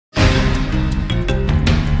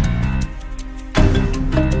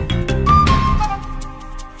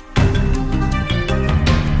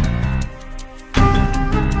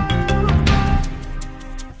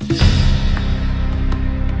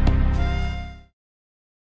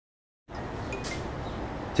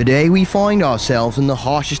Today we find ourselves in the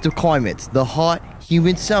harshest of climates, the hot,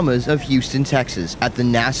 humid summers of Houston, Texas, at the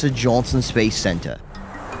NASA Johnson Space Center.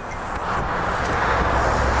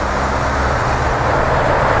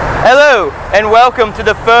 Hello, and welcome to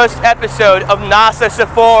the first episode of NASA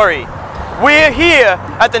Safari. We're here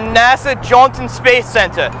at the NASA Johnson Space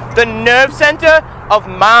Center, the nerve center of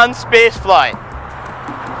manned spaceflight.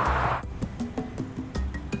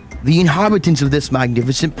 The inhabitants of this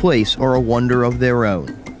magnificent place are a wonder of their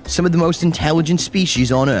own. Some of the most intelligent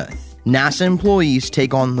species on Earth. NASA employees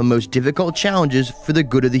take on the most difficult challenges for the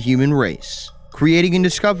good of the human race, creating and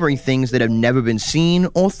discovering things that have never been seen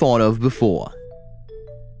or thought of before.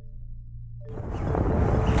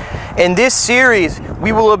 In this series,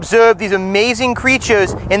 we will observe these amazing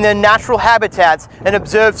creatures in their natural habitats and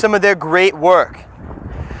observe some of their great work.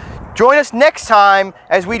 Join us next time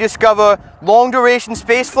as we discover long-duration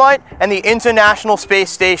spaceflight and the International Space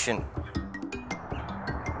Station.